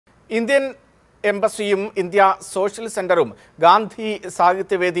Indian എംബസിയും India social സെന്ററും ഗാന്ധി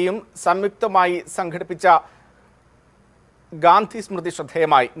സാഹിത്യവേദിയും സംയുക്തമായി സംഘടിപ്പിച്ച ഗാന്ധി സ്മൃതി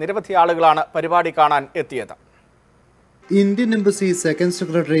ശ്രദ്ധേയമായി നിരവധി ആളുകളാണ് പരിപാടി കാണാൻ എത്തിയത്. Indian embassy second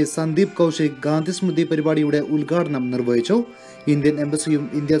secretary Sandeep Kaushik Gandhi സ്മൃതി പരിപാടിയുടെ ഉദ്ഘാടനം നിർവഹിച്ചു. ഇന്ത്യൻ എംബസിയും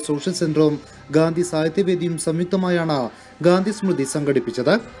ഇന്ത്യ സോഷ്യൽ സെന്ററും ഗാന്ധി സാഹിത്യവേദിയും സംയുക്തമായാണ് ഗാന്ധി സ്മൃതി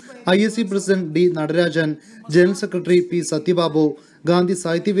സംഘടിപ്പിച്ചത്. ISC president D. Natarajan, general secretary P. Sathyababu, Gandhi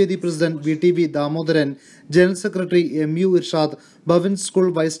സാഹിത്യവേദി president VTV Damodaran, general secretary MU Irshad, Bhavan school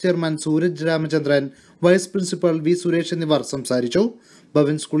vice chairman Sooraj Ramachandran, vice principal V. Suresh എന്നിവർ സംസാരിച്ചു.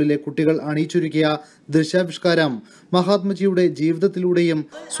 ഭവൻ സ്കൂളിലെ കുട്ടികൾ അണിയിച്ചൊരുക്കിയ ദൃശ്യാവിഷ്കാരം മഹാത്മജിയുടെ ജീവിതത്തിലൂടെയും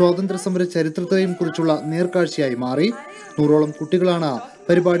സ്വാതന്ത്ര്യസമര ചരിത്രത്തെയും കുറിച്ചുള്ള നേർക്കാഴ്ചയായി മാറി. 100ഓളം കുട്ടികളാണ്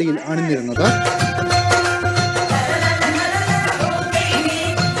പരിപാടിയിൽ അണിനിരുന്നത്.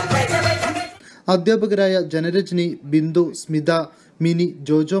 അധ്യാപകരായ ജനരജ്നി, ബിന്ദു, സ്മിത, മിനി,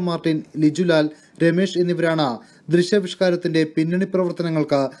 ജോജോ മാർട്ടിൻ, ലിജുലാൽ, രമേശ് എന്നിവരാണ് ദൃശ്യാവിഷ്കാരത്തിന്റെ പിന്നണി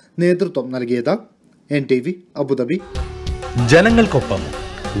പ്രവർത്തനങ്ങൾക്ക് നേതൃത്വം നൽകിയത്. NTV, Abu Dhabi. ജനങ്ങൾക്കൊപ്പം,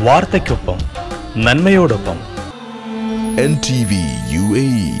 വാർത്തയ്ക്കൊപ്പം, നന്മയോടൊപ്പം. NTV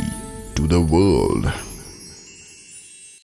UAE to the world.